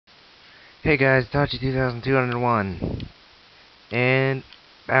Hey guys, Tachi 2201, and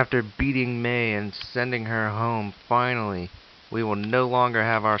after beating May and sending her home finally, we will no longer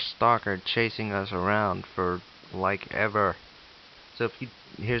have our stalker chasing us around for like ever. So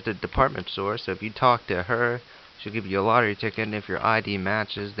here's the department store, so if you talk to her, she'll give you a lottery ticket, and if your ID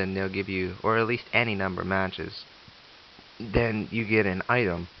matches, then they'll give you, or at least any number matches, then you get an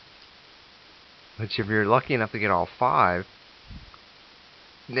item. Which if you're lucky enough to get all 5,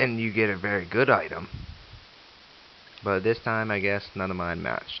 then you get a very good item. But this time, I guess none of mine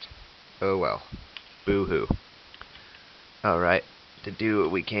matched. Oh well. Boo-hoo. Alright, to do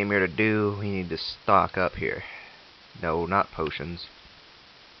what we came here to do, we need to stock up here. No, not potions.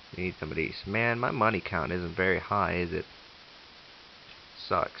 We need some of these. Man, my money count isn't very high, is it?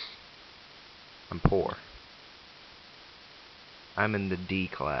 Sucks. I'm poor. I'm in the D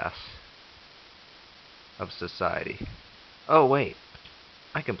class of society. Oh, wait.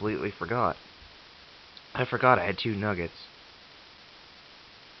 I completely forgot. I forgot I had 2 nuggets.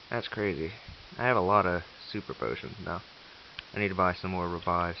 That's crazy. I have a lot of super potions now. I need to buy some more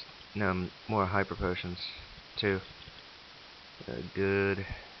revives. No, more hyper potions, too. Good.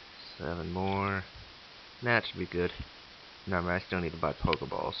 7 more. That should be good. No, I still need to buy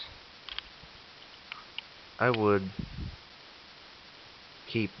Pokeballs. I would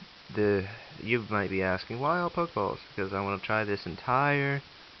keep the... You might be asking, why all Pokeballs? Because I want to try this entire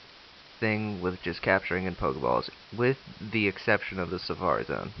thing with just capturing in Pokeballs, with the exception of the Safari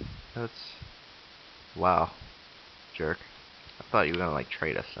Zone. That's... Wow. Jerk. I thought you were gonna, like,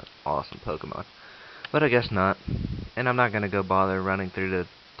 trade us some awesome Pokemon. But I guess not. And I'm not gonna go bother running through the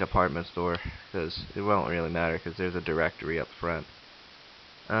department store, because it won't really matter, because there's a directory up front.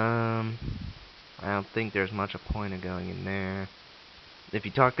 I don't think there's much a point of going in there. If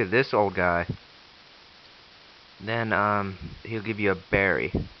you talk to this old guy, then he'll give you a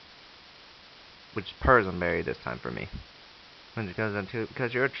berry, which is Persian berry this time for me.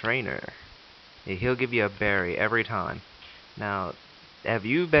 Because you're a trainer, he'll give you a berry every time. Now, have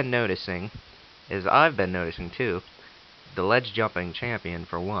you been noticing, as I've been noticing too, the ledge jumping champion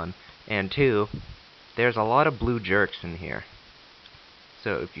for one, and two, there's a lot of blue jerks in here.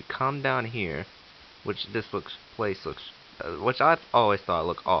 So if you come down here, which place looks, which I've always thought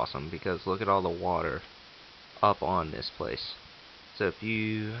looked awesome, because look at all the water up on this place. So if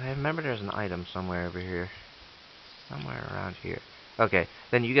you, I remember there's an item somewhere over here, somewhere around here. Okay,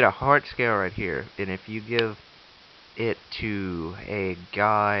 then you get a heart scale right here, and if you give it to a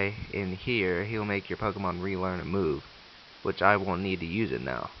guy in here, he'll make your Pokemon relearn a move, which I won't need to use it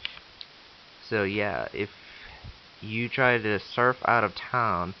now. So yeah, if you try to surf out of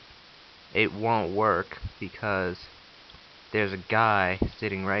town, it won't work because there's a guy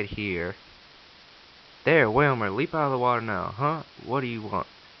sitting right here. There, Whalmer, leap out of the water now, huh? What do you want?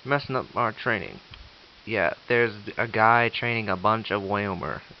 You're messing up our training. Yeah, there's a guy training a bunch of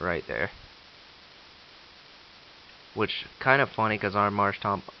Whalmer right there. Which, kind of funny because our Marsh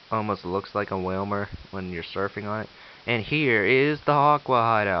Tom almost looks like a Whalmer when you're surfing on it. And here is the Aqua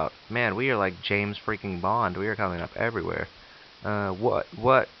hideout. Man, we are like James freaking Bond. We are coming up everywhere.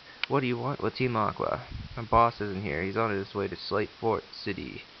 What do you want with Team Aqua? My boss isn't here. He's on his way to Slateport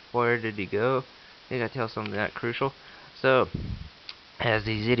City. Where did he go? I think I tell something that crucial. So, as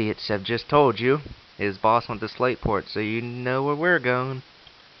these idiots have just told you, his boss went to Slateport, so you know where we're going.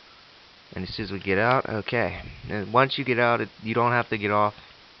 And as soon as we get out, okay. And once you get out, you don't have to get off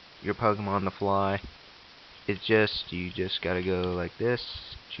your Pokemon on the fly. It's just, you just gotta go like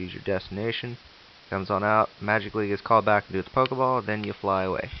this, choose your destination, comes on out, magically gets called back into the Pokeball, then you fly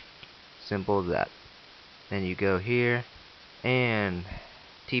away. Simple as that. Then you go here, and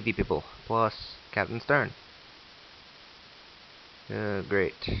TV people, plus Captain Stern.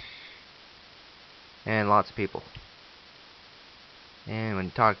 Great. And lots of people. And when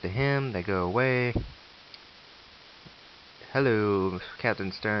you talk to him, they go away. Hello,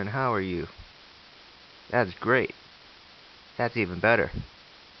 Captain Stern, how are you? That's great. That's even better.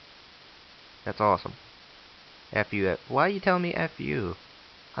 That's awesome. F you. Why are you telling me F you?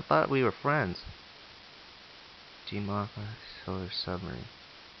 I thought we were friends. Team Aqua Solar Submarine.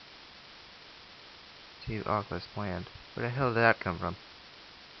 Team Aqua's planned. Where the hell did that come from?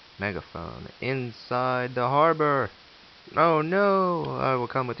 Megaphone. Inside the harbor! Oh no! I will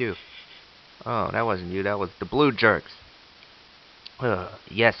come with you. Oh, that wasn't you. That was the blue jerks.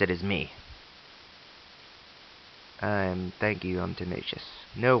 Yes, it is me. Thank you, I'm tenacious.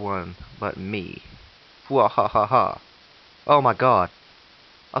 No one but me. Fwahahaha. Oh my god.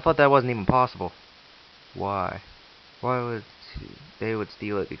 I thought that wasn't even possible. Why? Why would they would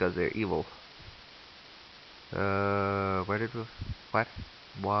steal it because they're evil? Where did we... What?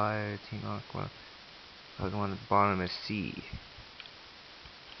 Y, Team Aqua. Pokemon at the bottom is C.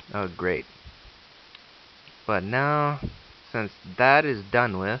 Oh, great. But now, since that is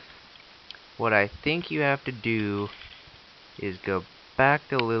done with, what I think you have to do is go back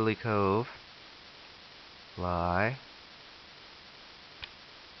to Lily Cove. Fly.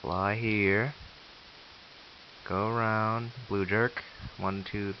 Fly here. Go around. Blue Jerk. 1,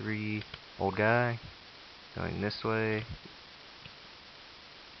 2, 3. Old guy. Going this way.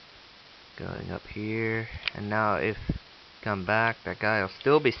 Going up here. And now if you come back, that guy will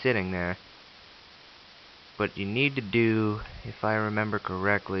still be sitting there. What you need to do, if I remember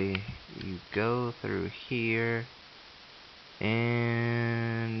correctly, you go through here,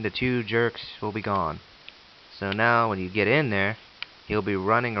 and the 2 jerks will be gone. So now when you get in there, he'll be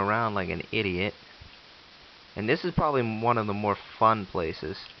running around like an idiot. And this is probably one of the more fun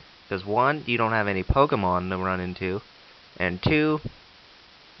places. Because 1, you don't have any Pokemon to run into. And 2,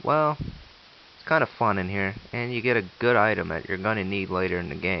 well, it's kind of fun in here. And you get a good item that you're going to need later in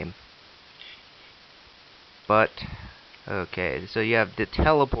the game. But, okay, so you have the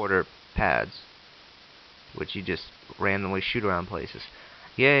teleporter pads, which you just randomly shoot around places.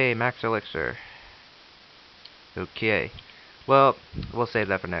 Yay, max elixir. Okay. Well, we'll save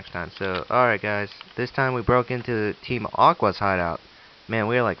that for next time. So, alright guys, this time we broke into Team Aqua's hideout. Man,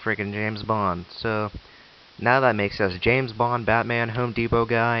 we're like freaking James Bond. So, now that makes us James Bond, Batman, Home Depot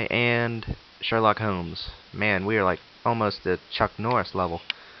guy, and Sherlock Holmes. Man, we are like almost at Chuck Norris level.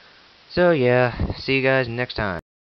 So yeah, see you guys next time.